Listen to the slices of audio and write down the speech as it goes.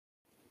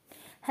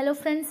Hello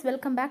friends,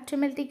 welcome back to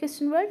MLT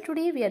Question World.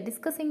 Today we are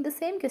discussing the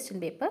same question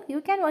paper.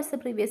 You can watch the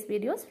previous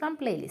videos from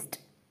playlist.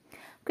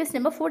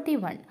 Question number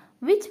 41.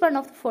 Which one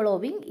of the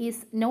following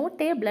is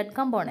not a blood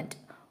component?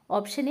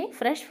 Option A,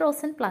 fresh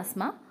frozen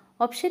plasma.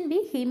 Option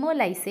B,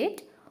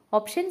 hemolysate.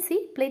 Option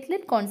C,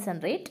 platelet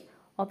concentrate.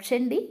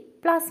 Option D,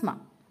 plasma.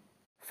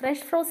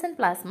 Fresh frozen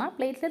plasma,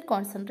 platelet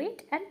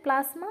concentrate and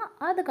plasma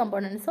are the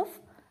components of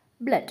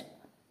blood.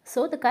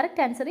 So the correct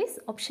answer is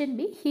option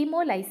B,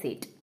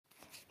 hemolysate.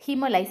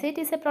 Hemolysate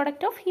is a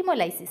product of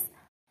hemolysis.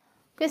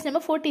 Question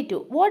number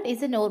 42. What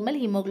is the normal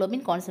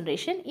hemoglobin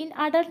concentration in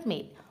adult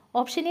male?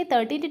 Option A,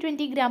 13 to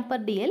 20 gram per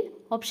dl.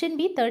 Option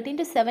B, 13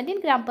 to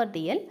 17 gram per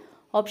dl.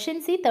 Option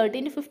C,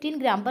 13 to 15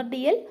 gram per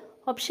dl.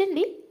 Option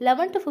D,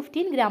 11 to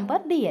 15 gram per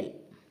dl.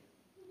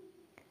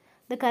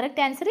 The correct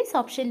answer is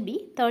option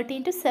B,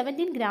 13 to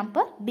 17 gram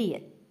per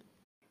dl.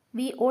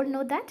 We all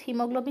know that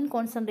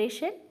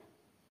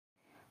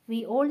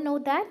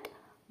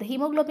the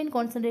hemoglobin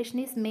concentration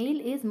is male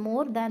is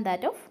more than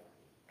that of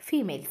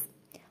females.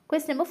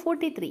 Question number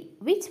 43.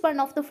 Which one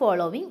of the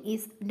following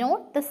is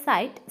not the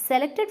site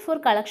selected for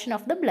collection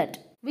of the blood?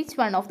 Which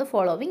one of the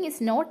following is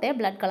not a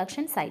blood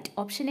collection site?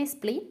 Option A,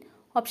 spleen.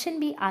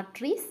 Option B,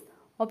 arteries.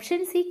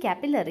 Option C,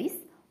 capillaries.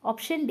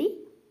 Option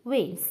D,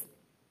 veins.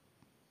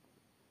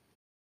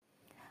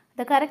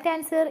 The correct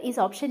answer is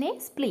option A,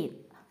 spleen.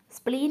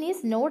 Spleen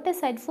is not a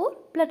site for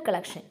blood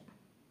collection.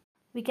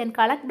 We can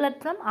collect blood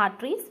from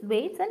arteries,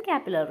 veins and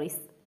capillaries.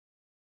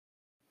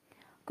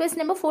 Question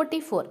number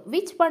 44.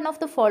 Which one of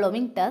the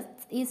following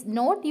tests is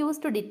not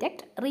used to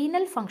detect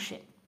renal function?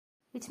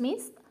 Which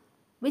means,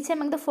 which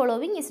among the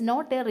following is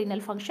not a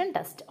renal function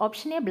test?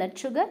 Option A, blood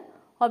sugar.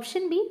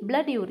 Option B,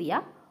 blood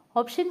urea.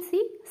 Option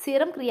C,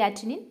 serum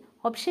creatinine.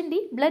 Option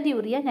D, blood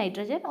urea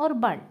nitrogen or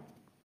BUN.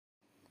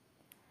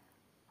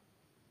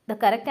 The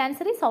correct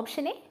answer is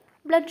option A,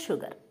 blood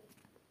sugar.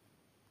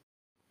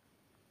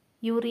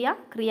 Urea,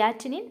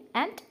 creatinine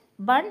and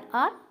BUN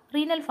are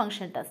renal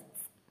function tests.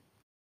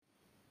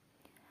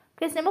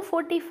 Question number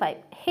 45.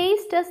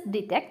 Hayes test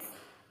detects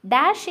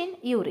dash in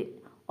urine.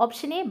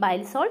 Option A,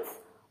 bile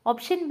salts.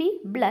 Option B,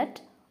 blood.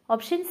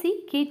 Option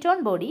C,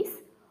 ketone bodies.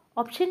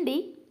 Option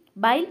D,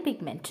 bile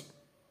pigment.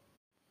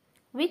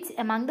 Which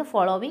among the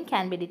following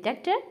can be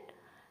detected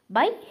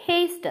by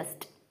Hayes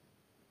test?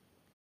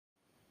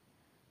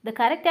 The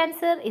correct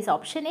answer is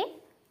option A,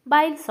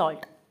 bile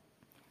salt.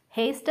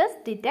 Hayes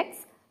test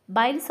detects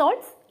bile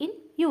salts in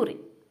urine.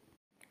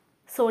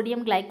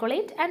 Sodium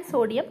glycolate and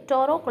sodium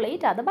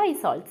taurocholate are the bile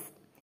salts.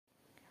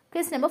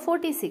 Question number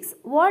 46.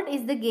 What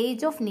is the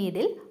gauge of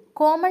needle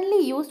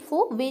commonly used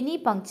for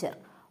venipuncture?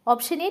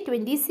 Option A,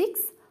 26.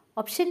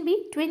 Option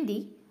B,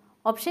 20.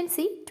 Option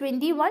C,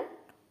 21.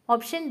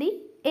 Option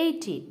D,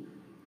 18.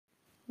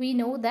 We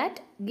know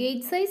that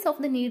gauge size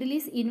of the needle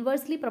is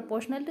inversely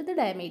proportional to the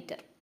diameter.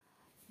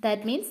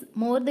 That means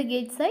more the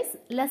gauge size,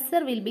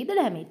 lesser will be the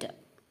diameter.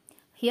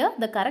 Here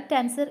the correct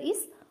answer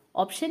is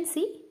option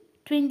C,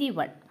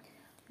 21.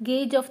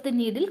 Gauge of the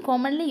needle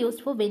commonly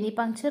used for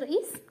venipuncture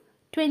is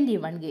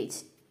 21 gauge.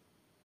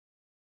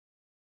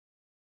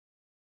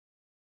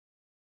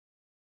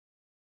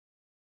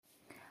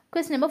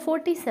 Question number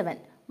 47.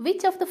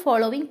 Which of the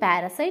following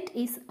parasite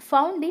is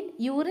found in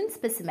urine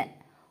specimen?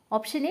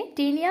 Option A,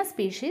 Taenia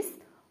species.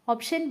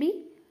 Option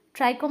B,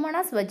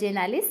 Trichomonas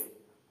vaginalis.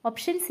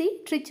 Option C,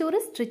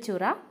 Trichuris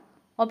trichura.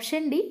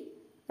 Option D,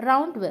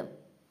 roundworm.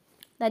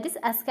 That is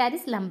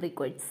Ascaris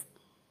lumbricoides.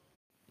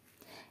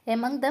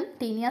 Among them,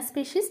 Taenia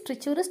species,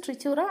 Trichuris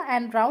trichura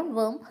and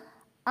roundworm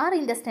are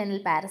intestinal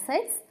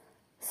parasites.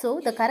 So,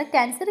 the correct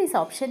answer is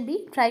option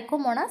B,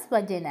 Trichomonas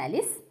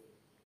vaginalis,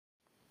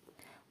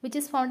 which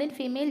is found in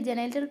female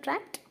genital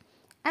tract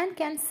and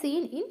can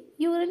seen in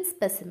urine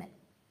specimen.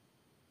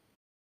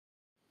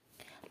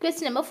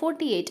 Question number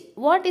 48.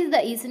 What is the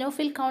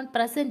eosinophil count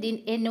present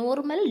in a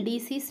normal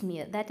DC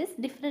smear? That is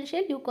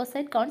differential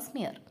leukocyte count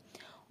smear.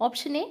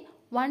 Option A,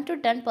 1 to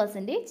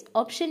 10%.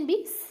 Option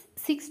B,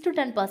 6 to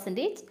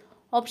 10%.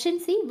 Option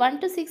C, 1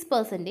 to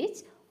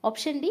 6%.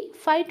 Option D,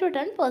 5 to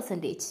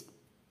 10%.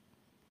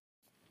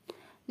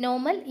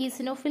 Normal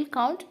eosinophil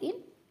count in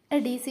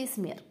a DC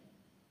smear.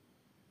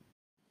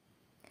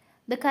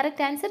 The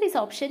correct answer is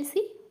option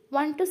C,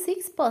 1 to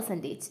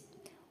 6%.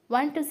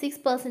 1 to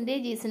 6%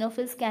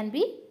 eosinophils can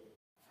be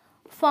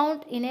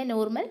found in a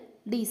normal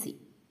DC.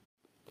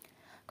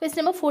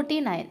 Question number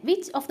 49.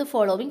 Which of the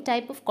following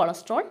type of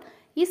cholesterol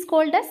is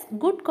called as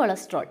good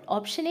cholesterol?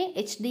 Option A,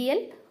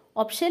 HDL.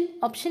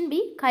 Option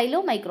B,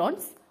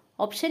 chylomicrons.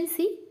 Option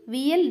C,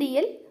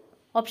 VLDL.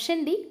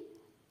 Option D,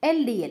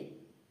 LDL.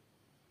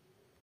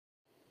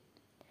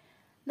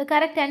 The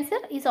correct answer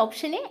is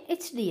option A,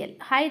 HDL.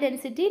 High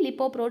density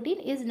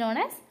lipoprotein is known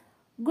as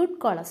good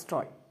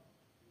cholesterol.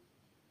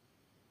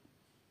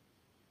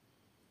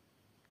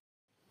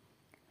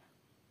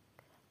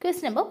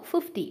 Question number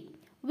 50.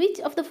 Which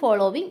of the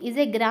following is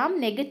a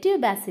gram-negative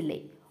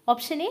bacilli?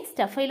 Option A,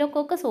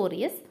 Staphylococcus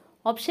aureus.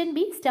 Option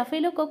B,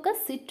 Staphylococcus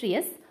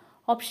citreus.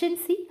 Option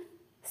C,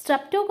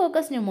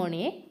 Streptococcus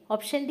pneumoniae.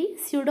 Option D,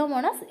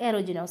 Pseudomonas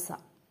aeruginosa.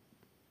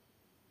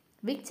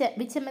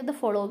 Which among the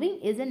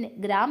following is a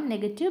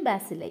gram-negative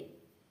bacilli?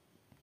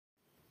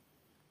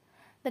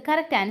 The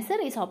correct answer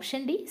is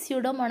option D,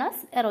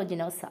 Pseudomonas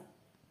aeruginosa.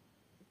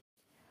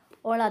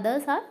 All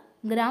others are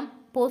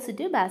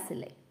gram-positive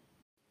bacilli.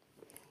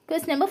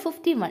 Question number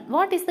 51.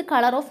 What is the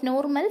color of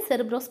normal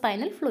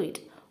cerebrospinal fluid?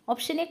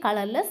 Option A,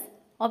 colorless.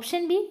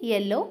 Option B,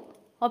 yellow.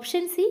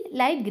 Option C,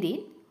 light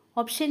green.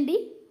 Option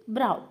D,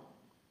 brown.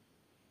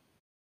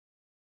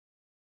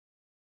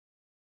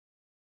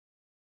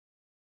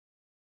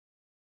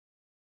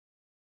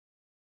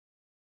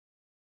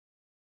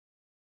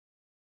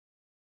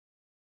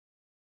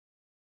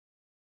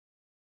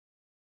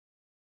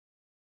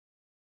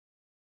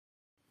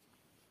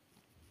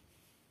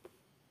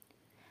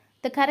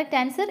 The correct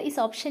answer is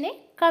option A,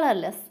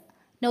 colorless.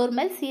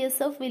 Normal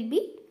CSF will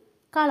be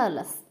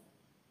colorless.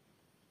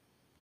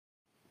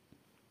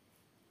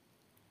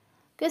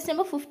 Question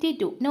number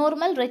 52.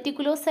 Normal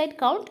reticulocyte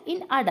count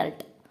in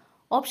adult.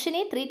 Option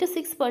A, 3 to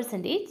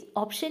 6%.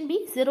 Option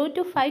B, 0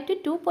 to 5 to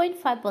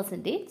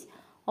 2.5%.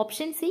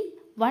 Option C,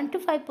 1 to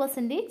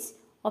 5%.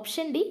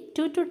 Option D,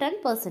 2 to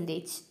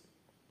 10%.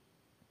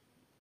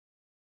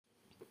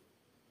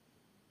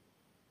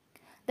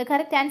 The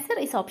correct answer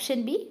is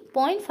option B,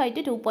 0.5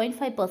 to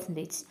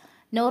 2.5%.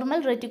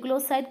 Normal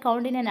reticulocyte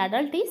count in an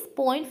adult is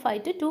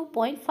 0.5 to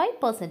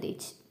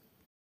 2.5%.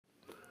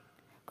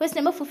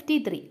 Question number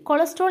 53.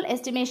 Cholesterol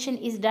estimation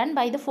is done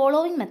by the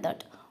following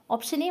method.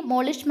 Option A,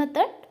 Molish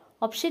method.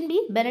 Option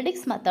B,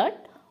 Benedict's method.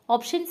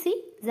 Option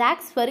C,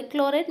 Zach's ferric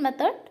chloride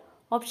method.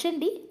 Option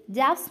D,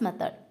 Jaf's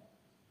method.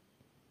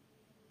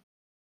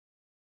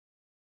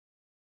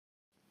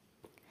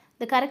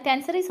 The correct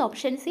answer is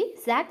option C,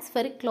 Zach's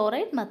ferric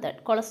chloride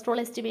method. Cholesterol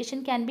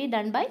estimation can be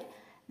done by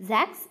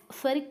Zach's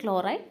ferric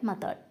chloride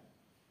method.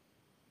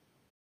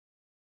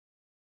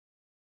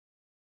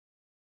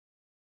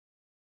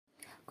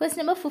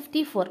 Question number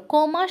 54.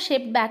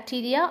 Coma-shaped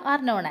bacteria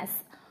are known as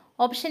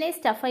option A,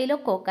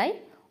 Staphylococci.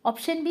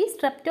 Option B,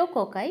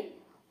 Streptococci.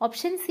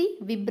 Option C,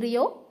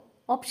 Vibrio.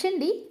 Option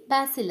D,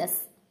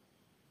 Bacillus.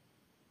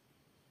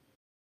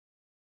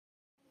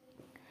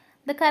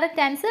 The correct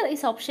answer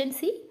is option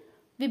C,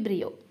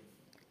 Vibrio.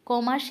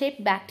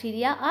 Coma-shaped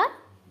bacteria are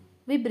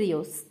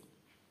Vibrios.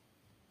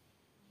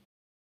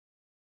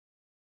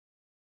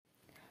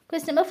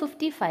 Question number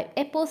 55.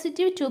 A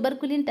positive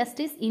tuberculin test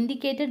is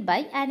indicated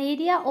by an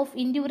area of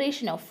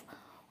induration of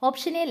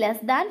option A, less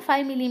than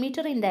 5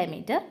 mm in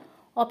diameter.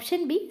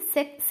 Option B,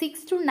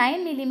 6 to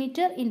 9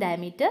 mm in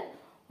diameter.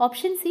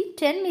 Option C,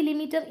 10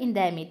 mm in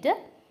diameter.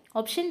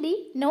 Option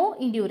D, no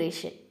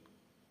induration.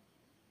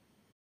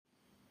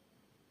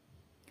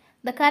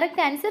 The correct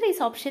answer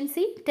is option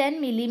C,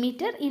 10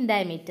 mm in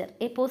diameter.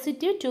 A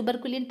positive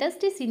tuberculin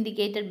test is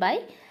indicated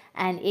by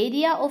an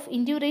area of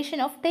induration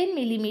of 10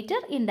 mm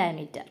in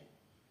diameter.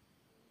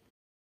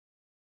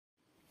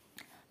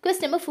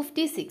 Question number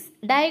 56.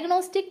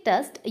 Diagnostic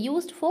test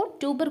used for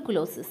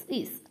tuberculosis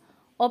is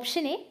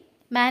option A,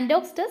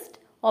 Mantoux test.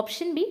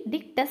 Option B,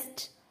 Dick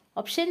test.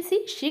 Option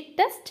C, Schick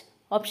test.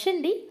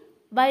 Option D,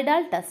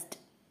 Vidal test.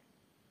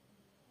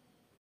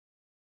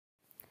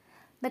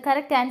 The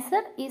correct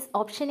answer is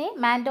option A,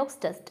 Mantoux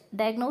test.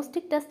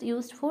 Diagnostic test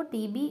used for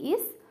TB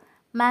is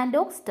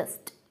Mantoux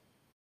test.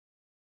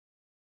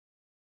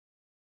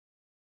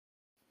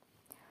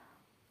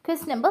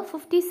 Question number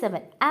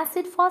 57.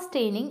 Acid-fast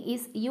staining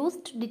is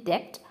used to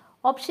detect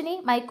option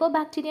A,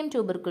 Mycobacterium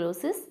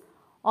tuberculosis.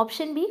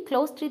 Option B,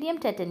 Clostridium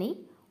tetani.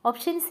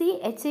 Option C,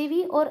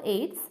 HIV or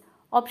AIDS.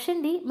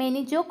 Option D,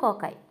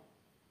 Meningococci.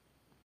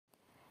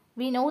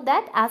 We know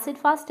that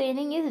acid-fast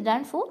staining is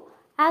done for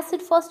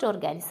acid-fast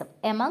organism.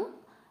 Among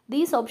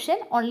these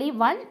options, only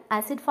one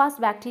acid-fast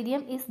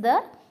bacterium is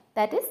there,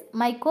 that is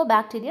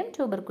Mycobacterium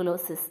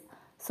tuberculosis.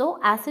 So,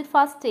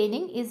 acid-fast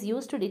staining is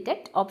used to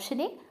detect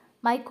option A,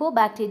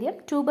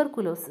 Mycobacterium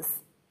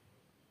tuberculosis.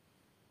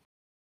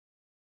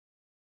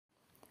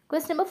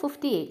 Question number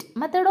 58.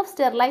 Method of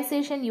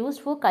sterilization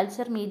used for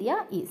culture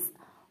media is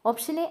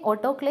option A,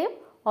 autoclave.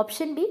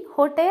 Option B,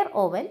 hot air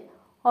oven.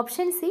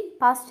 Option C,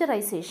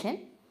 pasteurization.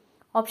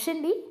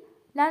 Option D,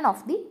 none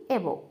of the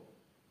above.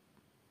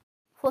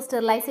 For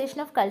sterilization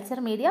of culture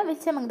media,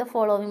 which among the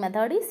following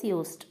method is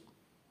used?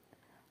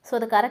 So,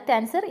 the correct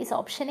answer is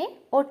option A,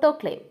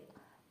 autoclave.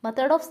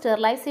 Method of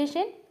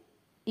sterilization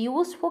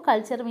used for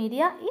culture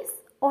media is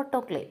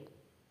autoclave.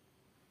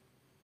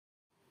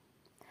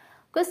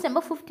 Question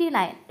number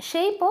 59.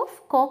 Shape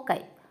of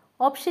cocci.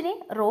 Option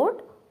A,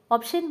 rod.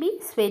 Option B,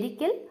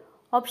 spherical.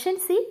 Option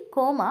C,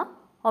 coma.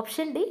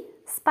 Option D,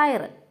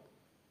 spiral.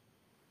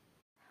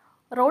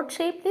 Rod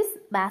shaped is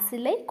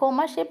bacilli.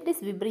 Coma shaped is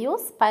Vibrio.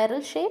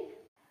 Spiral shape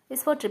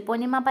is for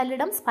Treponema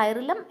pallidum,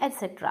 spirillum,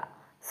 etc.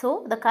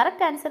 So, the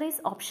correct answer is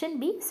option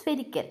B,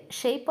 spherical.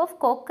 Shape of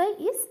cocci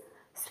is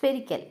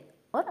spherical,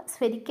 or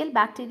spherical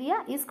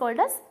bacteria is called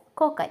as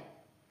cocci.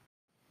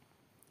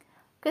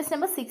 Question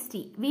number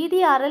 60.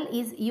 VDRL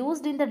is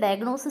used in the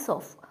diagnosis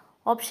of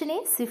option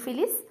A,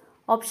 syphilis.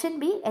 Option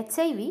B,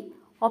 HIV.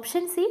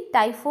 Option C,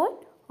 typhoid.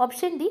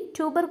 Option D,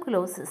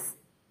 tuberculosis.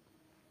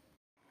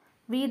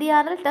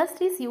 VDRL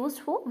test is used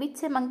for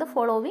which among the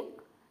following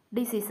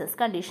diseases,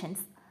 conditions?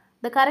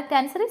 The correct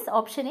answer is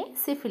option A,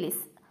 syphilis.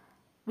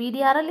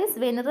 VDRL is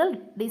Venereal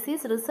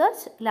Disease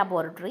Research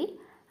Laboratory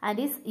and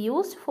is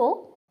used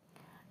for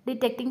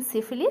detecting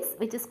syphilis,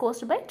 which is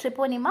caused by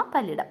Treponema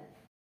pallidum.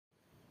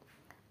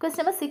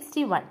 Question number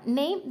 61.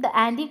 Name the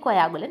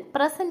anticoagulant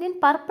present in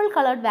purple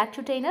colored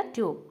Vacutainer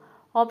tube.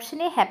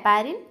 Option A,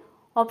 heparin.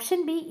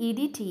 Option B,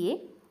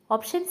 EDTA.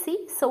 Option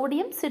C,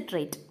 sodium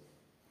citrate.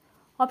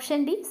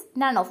 Option D is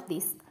none of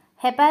these.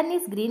 Heparin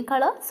is green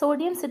color,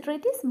 sodium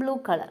citrate is blue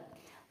color.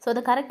 So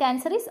the correct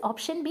answer is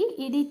option B,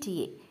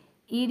 EDTA.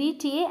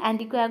 EDTA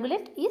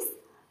anticoagulant is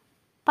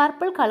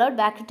purple colored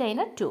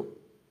Vacutainer tube.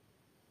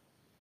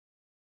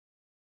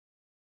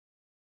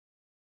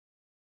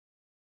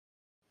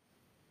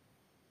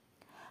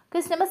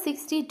 Question number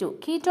 62.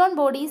 Ketone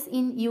bodies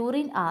in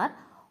urine are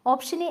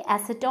option A,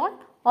 acetone,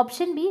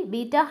 option B,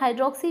 beta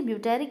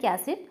hydroxybutyric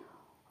acid,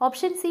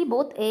 option C,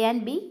 both A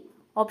and B,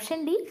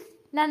 option D,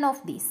 none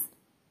of these.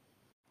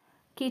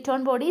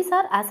 Ketone bodies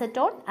are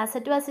acetone,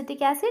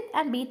 acetoacetic acid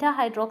and beta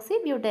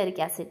hydroxybutyric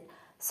acid.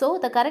 So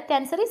the correct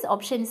answer is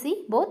option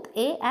C, both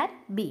A and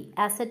B,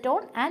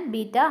 acetone and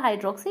beta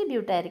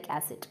hydroxybutyric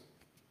acid.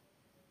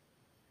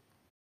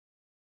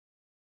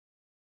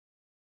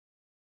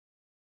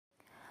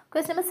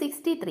 Question number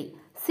 63.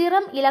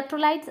 Serum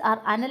electrolytes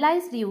are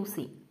analyzed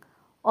using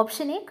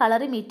option A,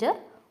 colorimeter,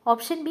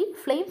 option B,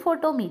 flame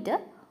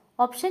photometer,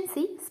 option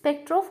C,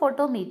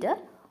 spectrophotometer,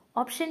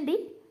 option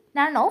D,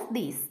 none of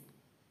these.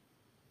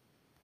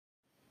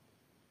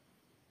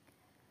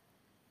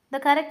 The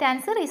correct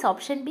answer is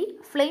option B,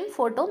 flame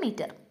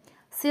photometer.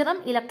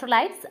 Serum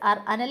electrolytes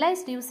are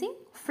analyzed using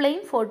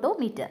flame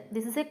photometer.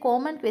 This is a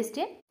common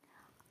question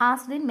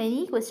asked in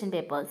many question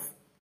papers.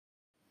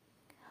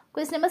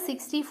 Question number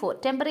 64.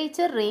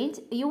 Temperature range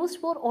used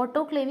for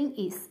autoclaving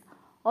is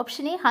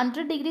option A,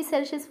 100 degrees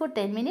Celsius for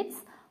 10 minutes,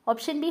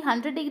 option B,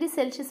 100 degrees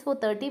Celsius for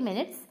 30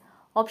 minutes,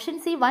 option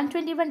C,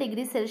 121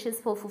 degrees Celsius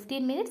for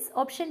 15 minutes,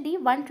 option D,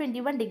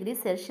 121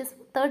 degrees Celsius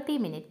for 30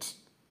 minutes.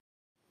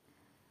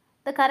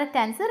 The correct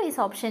answer is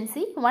option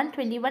C,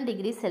 121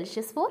 degrees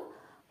Celsius for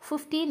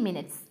 15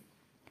 minutes.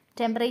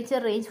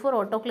 Temperature range for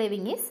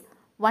autoclaving is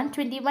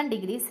 121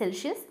 degrees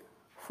Celsius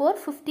for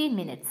 15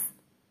 minutes.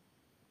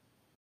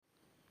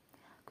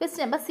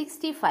 Question number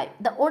 65.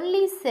 The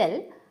only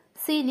cell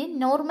seen in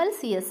normal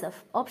CSF.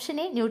 Option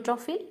A,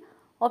 neutrophil.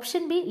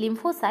 Option B,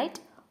 lymphocyte.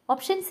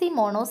 Option C,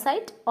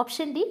 monocyte.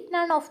 Option D,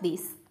 none of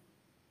these.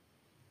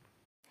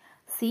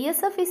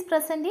 CSF is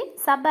present in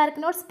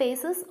subarachnoid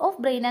spaces of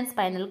brain and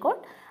spinal cord,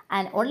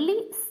 and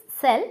only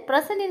cell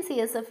present in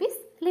CSF is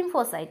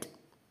lymphocyte.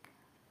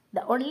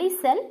 The only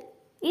cell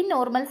in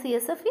normal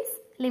CSF is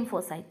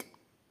lymphocyte.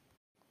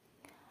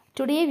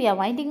 Today we are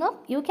winding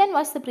up. You can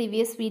watch the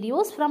previous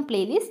videos from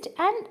playlist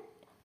and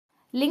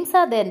links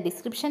are there in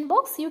description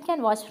box. You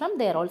can watch from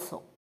there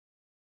also.